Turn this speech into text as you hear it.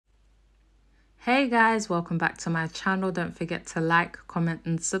Hey guys, welcome back to my channel. Don't forget to like, comment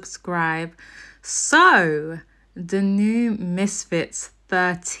and subscribe. So the new Misfits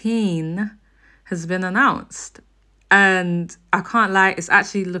 13 has been announced and I can't lie, it's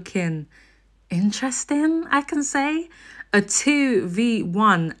actually looking interesting, I can say. A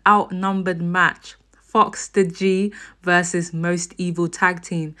 2v1 outnumbered match. Fox the G versus Most Evil Tag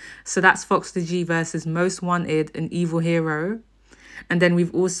Team. So that's Fox the G versus Most Wanted and Evil Hero. And then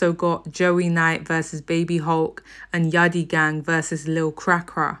we've also got Joey Knight versus Baby Hulk and Yardie Gang versus Lil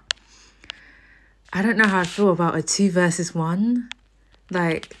Cracker. I don't know how I feel about a 2 versus 1.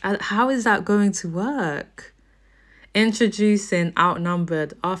 Like, how is that going to work? Introducing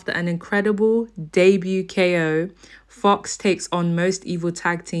Outnumbered. After an incredible debut KO, Fox takes on Most Evil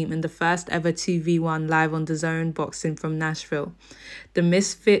Tag Team in the first ever 2v1 live on DAZN Boxing from Nashville. The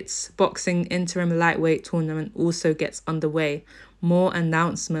Misfits Boxing Interim Lightweight Tournament also gets underway. More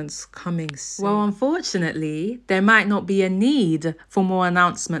announcements coming soon. Well, unfortunately, there might not be a need for more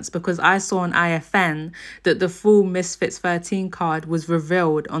announcements because I saw on IFN that the full Misfits 13 card was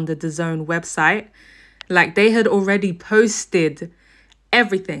revealed on the DAZN website. Like, they had already posted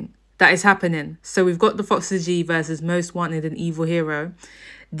everything that is happening. So we've got the Fox the G versus Most Wanted and Evil Hero.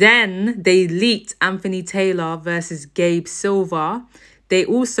 Then they leaked Anthony Taylor versus Gabe Silver. They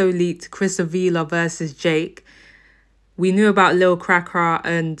also leaked Chris Avila versus Jake. We knew about Lil Cracker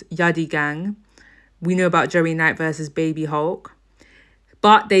and Yardie Gang. We knew about Joey Knight versus Baby Hulk.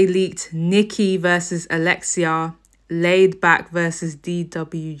 But they leaked Nikki versus Alexia, Laid Back versus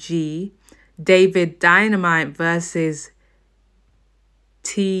DWG, David Dynamite versus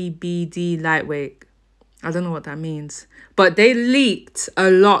TBD Lightweight. I don't know what that means. But they leaked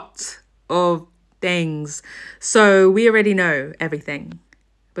a lot of things. So we already know everything.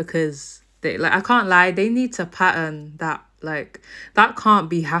 Because I can't lie, they need to pattern that. Like, that can't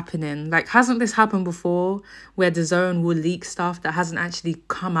be happening. Like, hasn't this happened before where DAZN will leak stuff that hasn't actually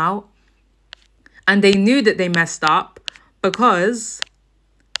come out? And they knew that they messed up because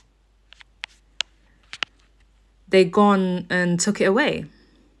they gone and took it away.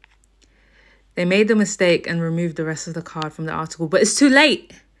 They made the mistake and removed the rest of the card from the article. But it's too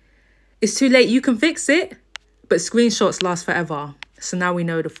late. It's too late. You can fix it, but screenshots last forever. So now we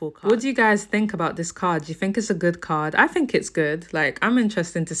know the full card. What do you guys think about this card? Do you think it's a good card? I think it's good. Like, I'm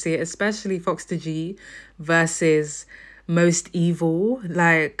interested to see it, especially Fox the G versus Most Evil.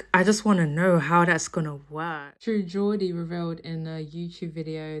 Like, I just want to know how that's going to work. True Geordie revealed in a YouTube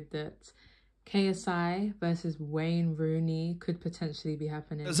video that KSI versus Wayne Rooney could potentially be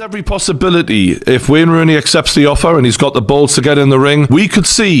happening. There's every possibility if Wayne Rooney accepts the offer and he's got the balls to get in the ring, we could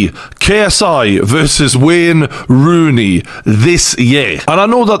see KSI versus Wayne Rooney this year. And I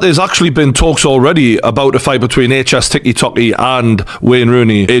know that there's actually been talks already about a fight between HS Tiki Toki and Wayne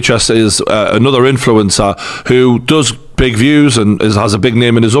Rooney. HS is another influencer who does big views and has a big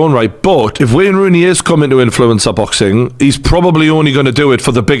name in his own right. But if Wayne Rooney is coming to influencer boxing, he's probably only going to do it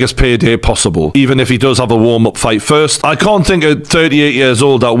for the biggest payday possible, even if he does have a warm-up fight first. I can't think at 38 years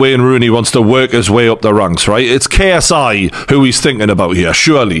old that Wayne Rooney wants to work his way up the ranks, right? It's KSI who he's thinking about here,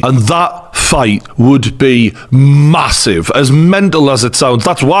 surely. And that fight would be massive. As mental as it sounds,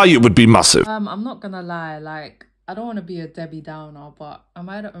 that's why it would be massive. I'm not gonna lie, like, I don't want to be a Debbie Downer, but am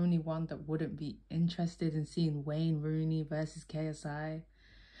I the only one that wouldn't be interested in seeing Wayne Rooney versus KSI?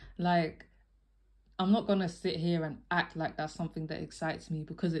 Like, I'm not going to sit here and act like that's something that excites me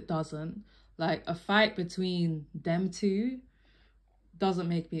because it doesn't. Like, a fight between them two doesn't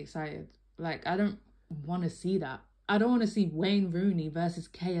make me excited. Like, I don't want to see that. I don't want to see Wayne Rooney versus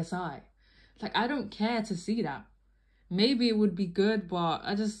KSI. Like, I don't care to see that. Maybe it would be good, but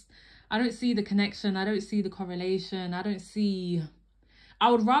I don't see the connection. I don't see the correlation. I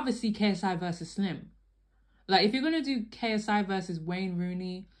would rather see KSI versus Slim. Like, if you're going to do KSI versus Wayne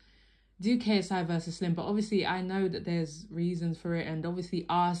Rooney, do KSI versus Slim. But obviously, I know that there's reasons for it. And obviously,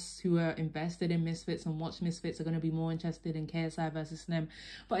 us who are invested in Misfits and watch Misfits are going to be more interested in KSI versus Slim.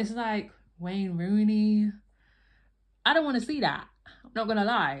 But it's like, Wayne Rooney, I don't want to see that. I'm not going to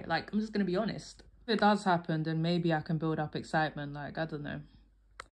lie. Like, I'm just going to be honest. If it does happen, then maybe I can build up excitement. Like, I don't know.